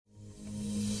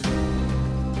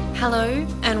Hello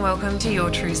and welcome to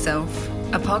Your True Self,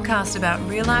 a podcast about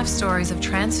real life stories of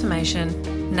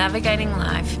transformation, navigating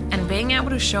life and being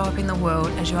able to show up in the world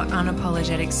as your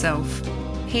unapologetic self.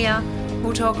 Here,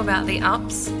 we'll talk about the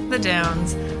ups, the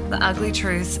downs, the ugly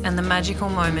truths and the magical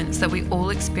moments that we all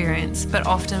experience but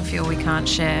often feel we can't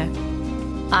share.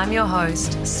 I'm your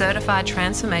host, certified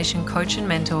transformation coach and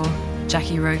mentor,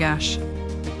 Jackie Rogash.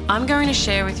 I'm going to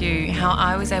share with you how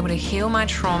I was able to heal my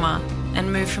trauma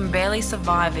and move from barely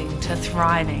surviving to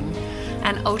thriving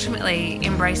and ultimately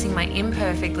embracing my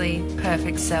imperfectly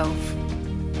perfect self.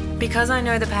 Because I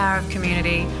know the power of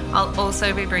community, I'll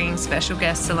also be bringing special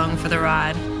guests along for the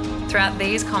ride. Throughout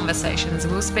these conversations,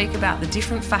 we'll speak about the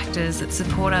different factors that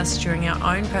support us during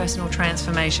our own personal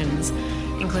transformations,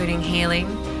 including healing,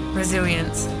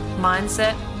 resilience,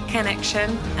 mindset,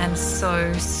 connection, and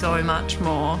so much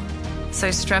more. So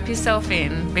strap yourself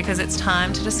in because it's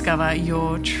time to discover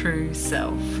your true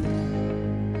self.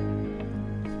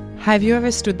 Have you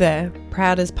ever stood there,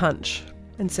 proud as punch,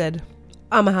 and said,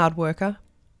 I'm a hard worker?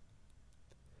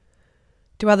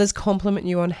 Do others compliment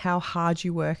you on how hard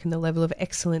you work and the level of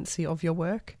excellency of your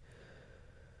work?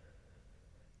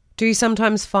 Do you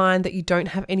sometimes find that you don't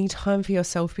have any time for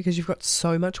yourself because you've got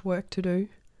so much work to do?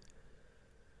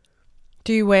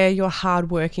 Do you wear your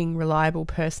hard-working, reliable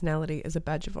personality as a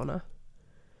badge of honour?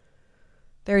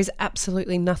 There is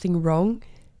absolutely nothing wrong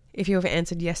if you have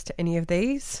answered yes to any of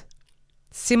these.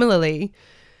 Similarly,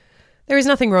 there is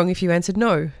nothing wrong if you answered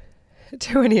no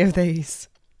to any of these.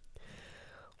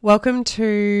 Welcome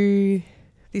to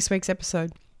this week's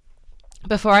episode.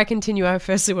 Before I continue, I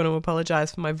firstly want to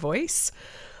apologise for my voice.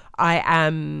 I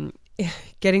am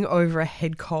getting over a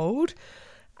head cold,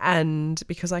 and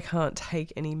because I can't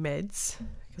take any meds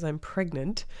because I'm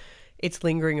pregnant, it's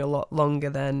lingering a lot longer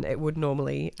than it would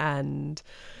normally, and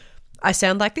I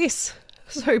sound like this.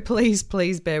 So please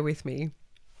bear with me.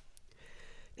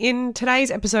 In today's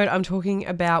episode, I'm talking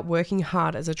about working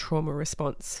hard as a trauma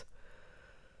response.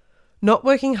 Not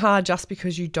working hard just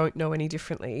because you don't know any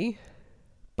differently,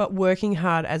 but working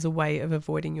hard as a way of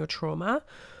avoiding your trauma,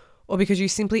 or because you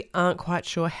simply aren't quite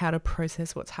sure how to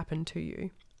process what's happened to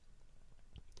you.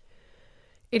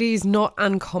 It is not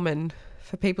uncommon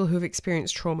for people who have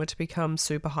experienced trauma to become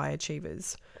super high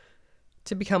achievers,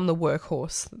 to become the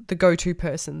workhorse, the go-to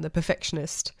person, the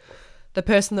perfectionist, the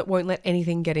person that won't let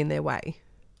anything get in their way.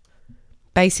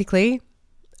 Basically,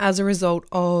 as a result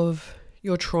of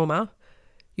your trauma,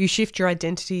 you shift your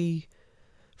identity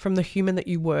from the human that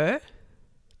you were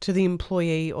to the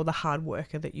employee or the hard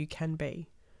worker that you can be.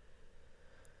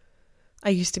 I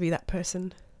used to be that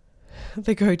person,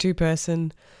 the go-to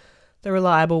person, the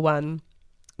reliable one,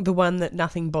 the one that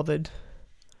nothing bothered,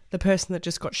 the person that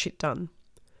just got shit done.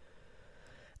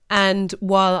 And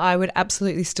while I would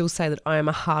absolutely still say that I am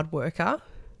a hard worker,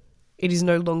 it is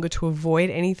no longer to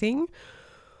avoid anything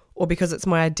or because it's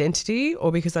my identity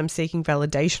or because I'm seeking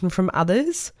validation from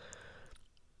others,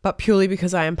 but purely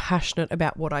because I am passionate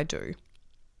about what I do.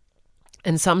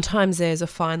 And sometimes there's a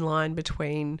fine line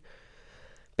between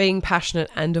being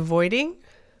passionate and avoiding,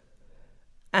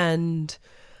 and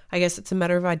I guess it's a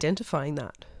matter of identifying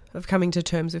that, of coming to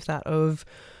terms with that, of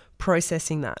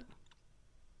processing that.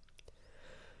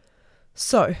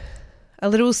 So, a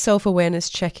little self-awareness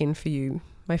check-in for you,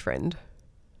 my friend.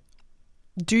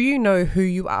 Do you know who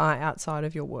you are outside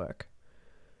of your work?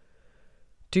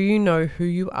 Do you know who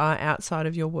you are outside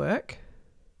of your work?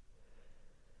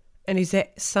 And is there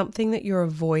something that you're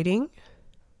avoiding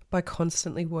by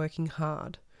constantly working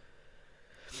hard?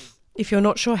 If you're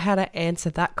not sure how to answer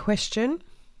that question,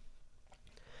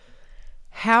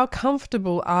 how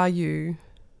comfortable are you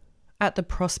at the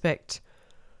prospect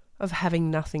of having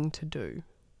nothing to do?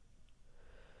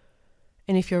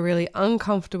 And if you're really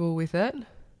uncomfortable with it,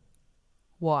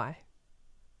 why?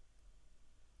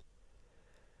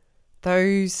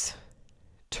 Those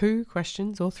 2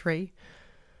 questions or 3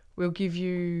 will give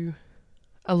you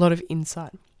a lot of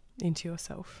insight into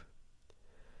yourself.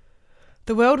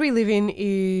 The world we live in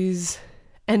is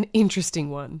an interesting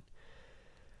one.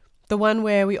 The one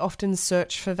where we often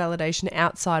search for validation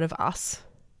outside of us,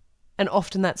 and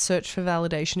often that search for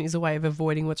validation is a way of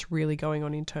avoiding what's really going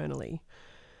on internally.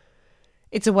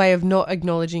 It's a way of not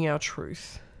acknowledging our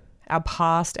truth, our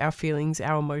past, our feelings,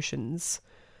 our emotions.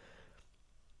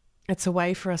 It's a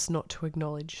way for us not to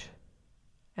acknowledge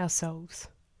ourselves,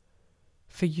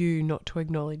 for you not to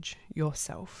acknowledge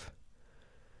yourself.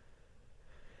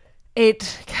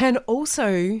 It can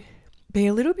also be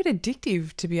a little bit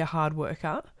addictive to be a hard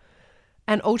worker,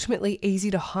 and ultimately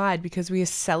easy to hide because we are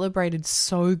celebrated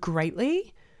so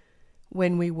greatly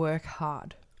when we work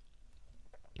hard.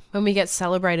 When we get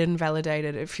celebrated and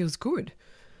validated, it feels good.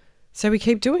 So we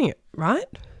keep doing it, right?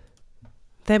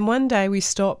 Then one day we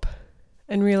stop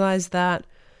and realize that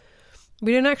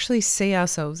we don't actually see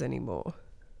ourselves anymore.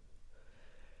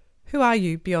 Who are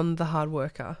you beyond the hard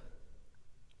worker?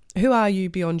 Who are you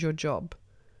beyond your job?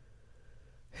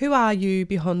 Who are you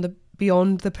beyond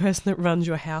the person that runs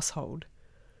your household?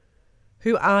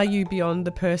 Who are you beyond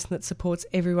the person that supports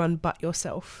everyone but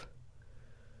yourself?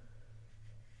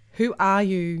 Who are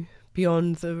you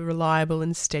beyond the reliable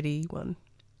and steady one?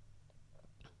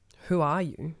 Who are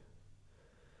you?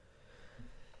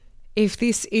 If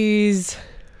this is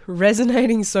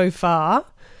resonating so far,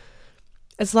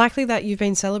 it's likely that you've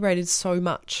been celebrated so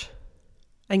much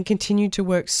and continued to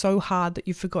work so hard that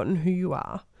you've forgotten who you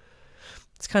are.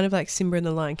 It's kind of like Simba and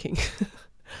the Lion King.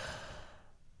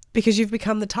 Because you've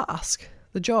become the task,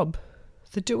 the job,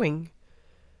 the doing.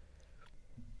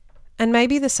 And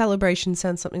maybe the celebration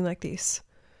sounds something like this.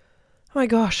 Oh my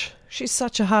gosh, she's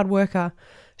such a hard worker.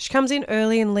 She comes in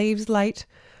early and leaves late.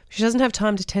 She doesn't have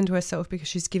time to tend to herself because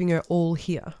she's giving her all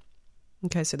here.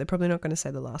 Okay, so they're probably not going to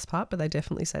say the last part, but they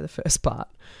definitely say the first part.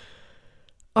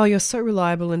 Oh, you're so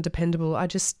reliable and dependable. I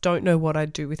just don't know what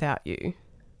I'd do without you.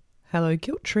 Hello,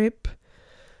 guilt trip.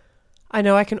 I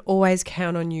know I can always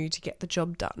count on you to get the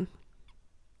job done.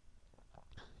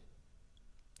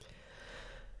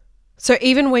 So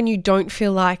even when you don't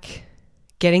feel like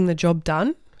getting the job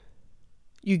done,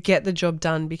 you get the job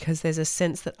done because there's a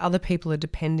sense that other people are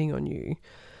depending on you.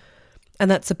 And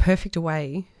that's a perfect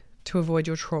way to avoid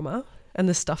your trauma and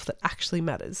the stuff that actually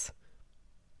matters.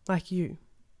 Like you.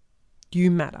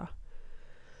 You matter.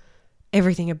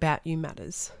 Everything about you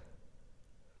matters.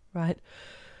 Right?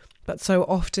 But so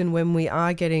often when we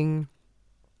are getting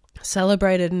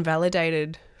celebrated and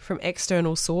validated from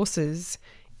external sources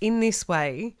in this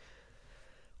way,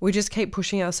 we just keep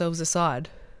pushing ourselves aside.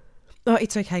 Oh,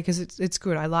 it's okay because it's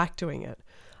good. I like doing it.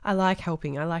 I like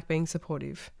helping. I like being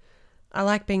supportive. I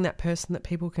like being that person that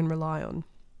people can rely on.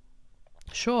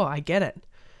 Sure, I get it.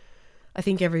 I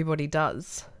think everybody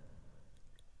does.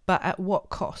 But at what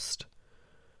cost?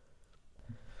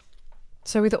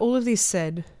 So with all of this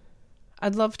said,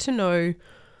 I'd love to know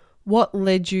what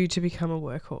led you to become a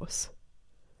workhorse.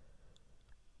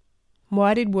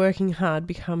 Why did working hard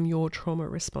become your trauma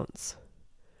response?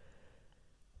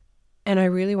 And I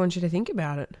really want you to think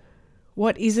about it.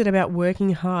 What is it about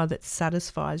working hard that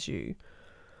satisfies you?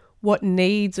 What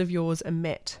needs of yours are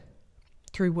met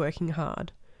through working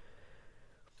hard?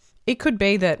 It could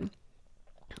be that,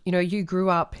 you grew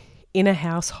up in a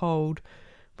household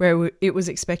where it was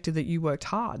expected that you worked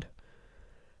hard.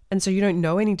 And so you don't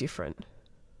know any different.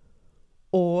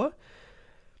 Or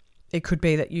it could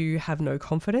be that you have no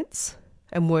confidence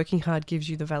and working hard gives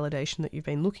you the validation that you've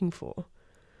been looking for.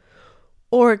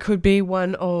 Or it could be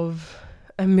one of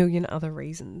a million other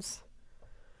reasons.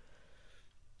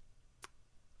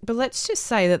 But let's just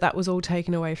say that was all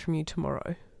taken away from you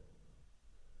tomorrow.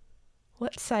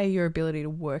 Let's say your ability to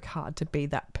work hard to be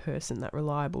that person, that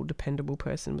reliable, dependable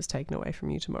person was taken away from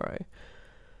you tomorrow.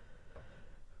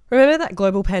 Remember that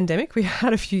global pandemic we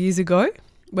had a few years ago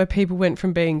where people went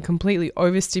from being completely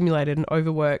overstimulated and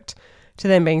overworked to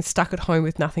then being stuck at home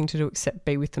with nothing to do except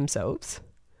be with themselves?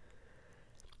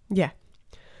 Yeah.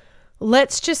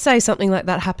 Let's just say something like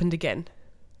that happened again.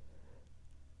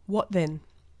 What then?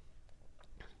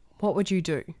 What would you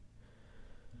do?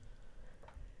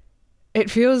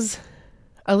 It feels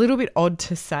a little bit odd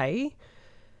to say,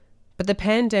 but the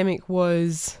pandemic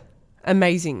was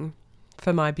amazing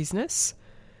for my business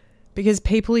because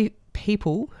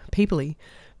people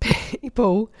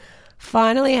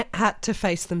finally had to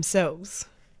face themselves.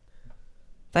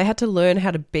 They had to learn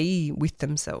how to be with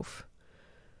themselves.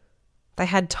 They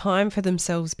had time for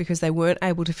themselves because they weren't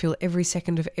able to fill every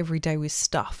second of every day with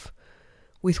stuff,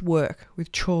 with work,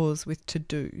 with chores, with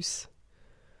to-dos.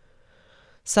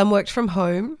 Some worked from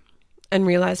home and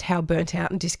realised how burnt out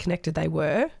and disconnected they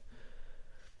were.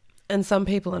 And some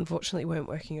people, unfortunately, weren't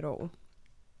working at all.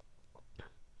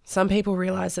 Some people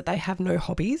realised that they have no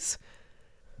hobbies.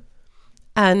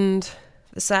 And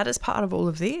the saddest part of all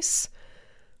of this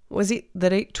was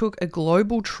that it took a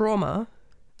global trauma,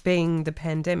 being the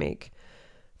pandemic,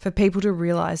 for people to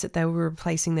realise that they were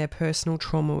replacing their personal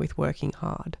trauma with working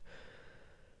hard.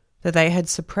 That they had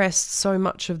suppressed so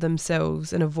much of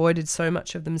themselves and avoided so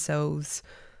much of themselves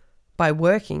by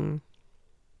working.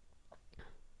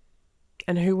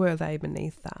 And who were they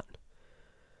beneath that?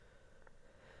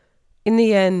 In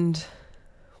the end,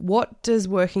 what does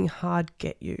working hard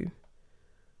get you?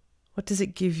 What does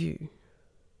it give you?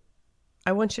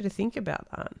 I want you to think about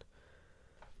that.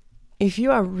 If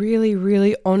you are really,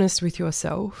 really honest with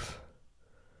yourself,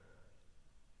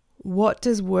 what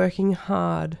does working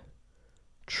hard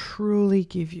truly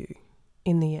give you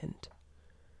in the end?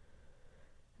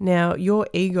 Now, your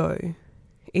ego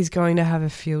is going to have a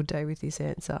field day with this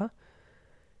answer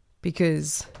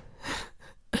because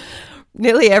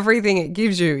nearly everything it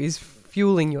gives you is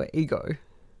fueling your ego,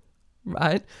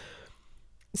 right?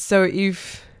 So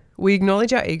if we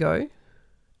acknowledge our ego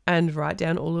and write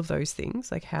down all of those things,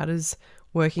 like how does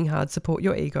working hard support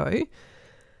your ego,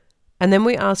 and then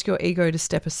we ask your ego to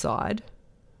step aside,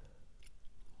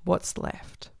 what's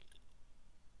left?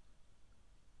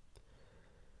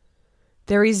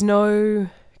 There is no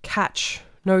catch,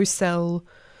 no sell,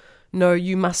 no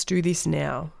you must do this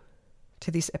now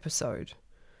to this episode.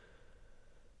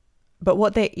 But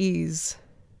what there is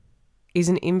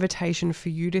an invitation for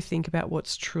you to think about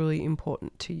what's truly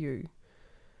important to you.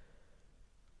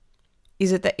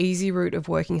 Is it the easy route of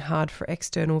working hard for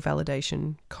external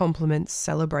validation, compliments,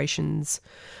 celebrations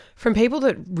from people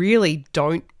that really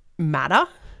don't matter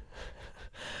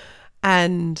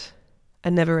and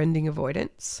a never-ending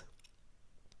avoidance?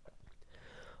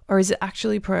 Or is it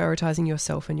actually prioritizing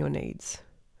yourself and your needs?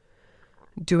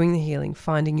 Doing the healing,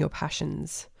 finding your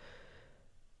passions,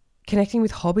 connecting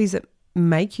with hobbies that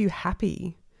make you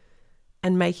happy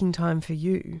and making time for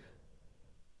you?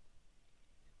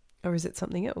 Or is it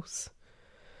something else?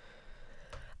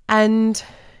 And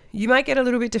you might get a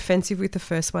little bit defensive with the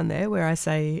first one there where I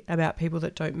say about people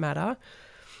that don't matter.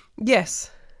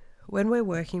 Yes, when we're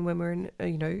working, when we're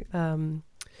in,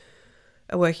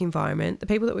 a work environment, the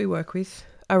people that we work with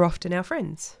are often our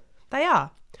friends. They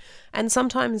are. And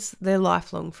sometimes they're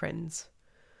lifelong friends.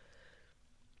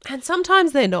 And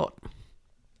sometimes they're not.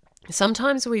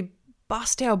 Sometimes we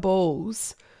bust our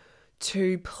balls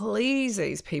to please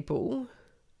these people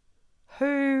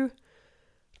who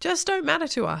just don't matter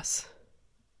to us,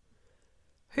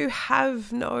 who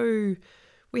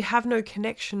we have no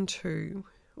connection to.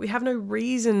 We have no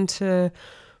reason to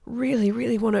really,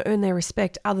 really want to earn their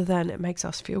respect other than it makes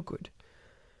us feel good.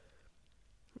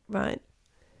 Right?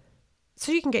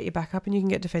 So you can get your back up and you can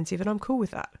get defensive, and I'm cool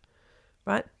with that.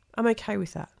 Right? I'm okay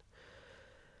with that.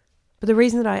 But the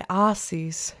reason that I ask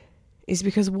this is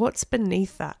because what's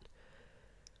beneath that?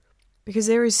 Because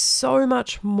there is so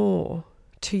much more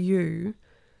to you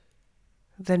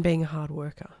than being a hard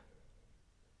worker.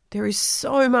 There is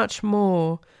so much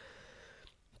more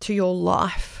to your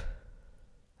life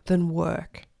than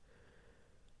work.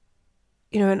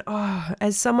 And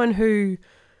as someone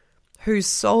whose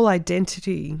sole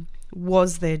identity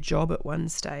was their job at one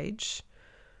stage,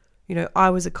 I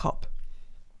was a cop.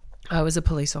 I was a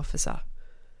police officer.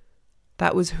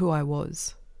 That was who I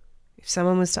was. If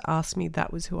someone was to ask me,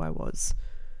 that was who I was.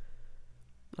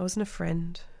 I wasn't a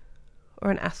friend or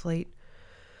an athlete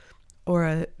or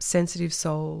a sensitive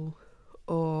soul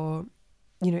or,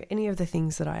 any of the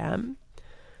things that I am.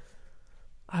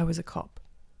 I was a cop.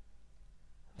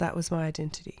 That was my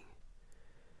identity.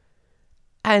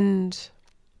 And,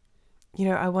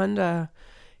 I wonder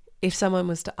if someone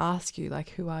was to ask you, like,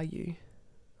 who are you?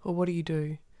 Or what do you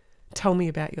do? Tell me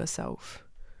about yourself.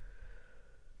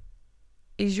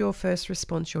 Is your first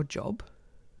response your job?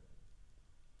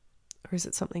 Or is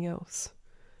it something else?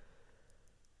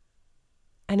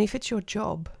 And if it's your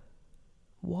job,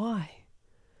 why?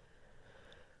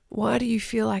 Why do you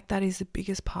feel like that is the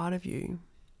biggest part of you?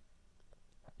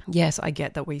 Yes, I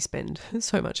get that we spend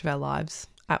so much of our lives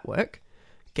at work.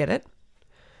 Get it?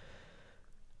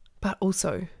 But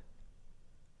also,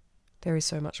 there is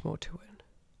so much more to it.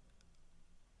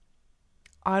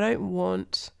 I don't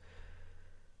want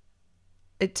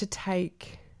it to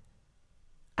take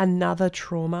another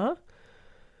trauma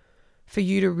for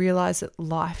you to realize that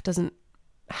life doesn't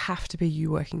have to be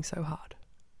you working so hard.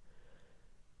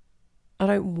 I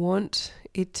don't want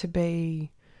it to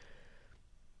be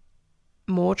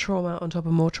more trauma on top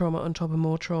of more trauma on top of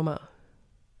more trauma,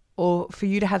 or for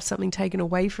you to have something taken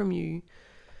away from you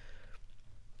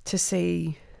to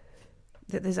see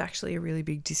that there's actually a really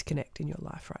big disconnect in your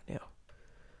life right now.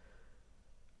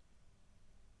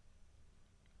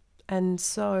 And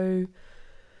so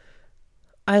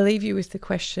I leave you with the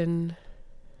question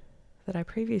that I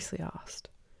previously asked.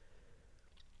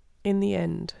 In the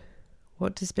end,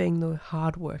 what does being the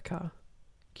hard worker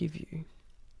give you?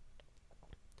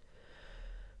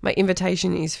 My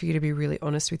invitation is for you to be really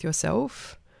honest with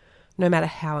yourself, no matter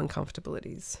how uncomfortable it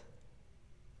is.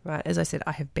 Right? As I said,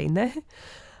 I have been there.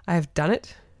 I have done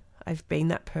it. I've been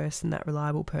that person, that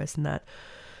reliable person, that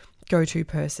go-to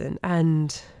person.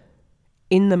 And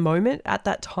in the moment, at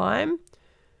that time,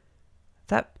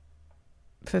 that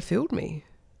fulfilled me.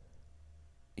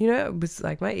 It was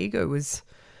like my ego was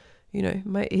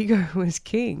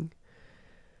king.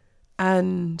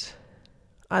 And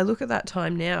I look at that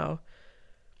time now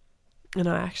And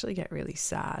I actually get really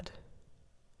sad.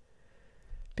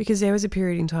 Because there was a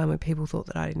period in time where people thought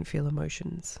that I didn't feel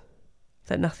emotions,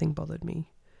 that nothing bothered me.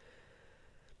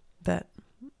 That,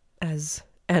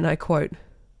 and I quote,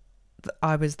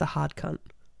 I was the hard cunt,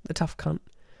 the tough cunt.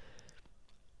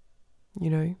 You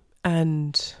know,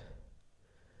 and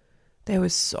there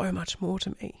was so much more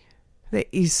to me. There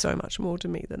is so much more to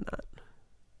me than that.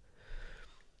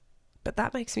 But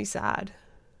that makes me sad,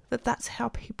 that that's how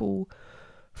people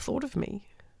thought of me.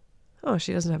 Oh,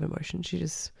 she doesn't have emotion. She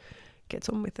just gets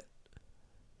on with it.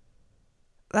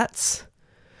 That's,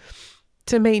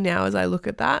 to me now, as I look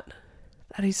at that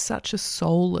is such a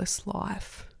soulless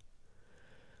life.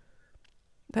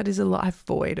 That is a life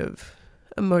void of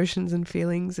emotions and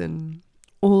feelings and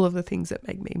all of the things that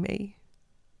make me me.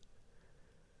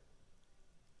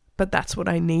 But that's what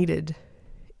I needed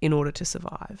in order to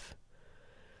survive.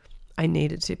 I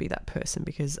needed to be that person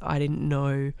because I didn't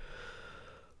know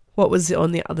what was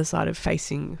on the other side of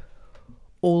facing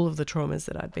all of the traumas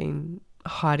that I'd been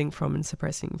hiding from and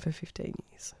suppressing for 15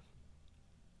 years.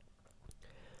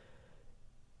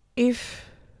 If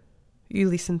you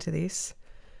listen to this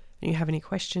and you have any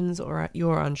questions or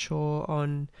you're unsure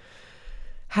on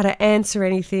how to answer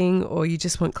anything or you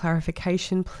just want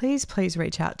clarification, please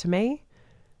reach out to me.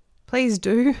 Please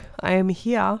do. I am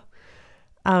here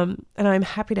and I'm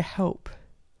happy to help.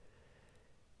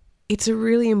 It's a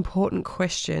really important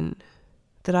question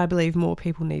that I believe more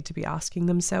people need to be asking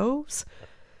themselves.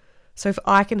 So if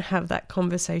I can have that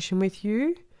conversation with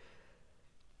you,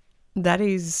 that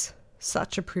is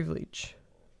such a privilege.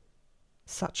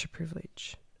 Such a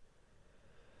privilege.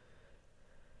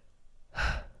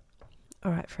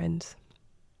 All right, friends.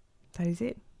 That is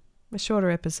it. A shorter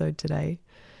episode today.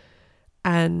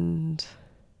 And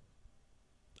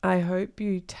I hope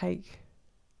you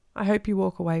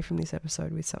walk away from this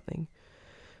episode with something,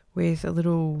 with a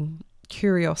little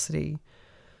curiosity,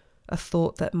 a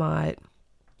thought that might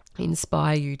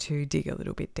inspire you to dig a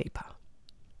little bit deeper.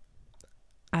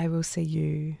 I will see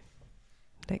you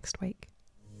next week.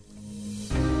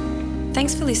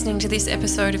 Thanks for listening to this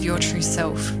episode of Your True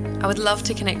Self. I would love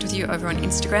to connect with you over on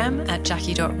Instagram at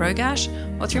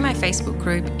jackie.rogash or through my Facebook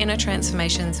group, Inner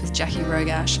Transformations with Jackie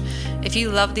Rogash. If you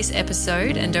love this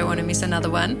episode and don't want to miss another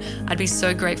one, I'd be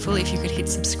so grateful if you could hit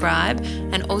subscribe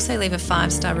and also leave a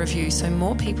 5-star review so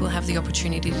more people have the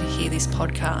opportunity to hear this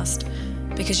podcast,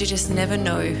 because you just never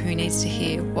know who needs to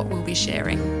hear what we'll be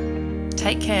sharing.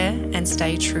 Take care and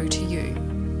stay true to you.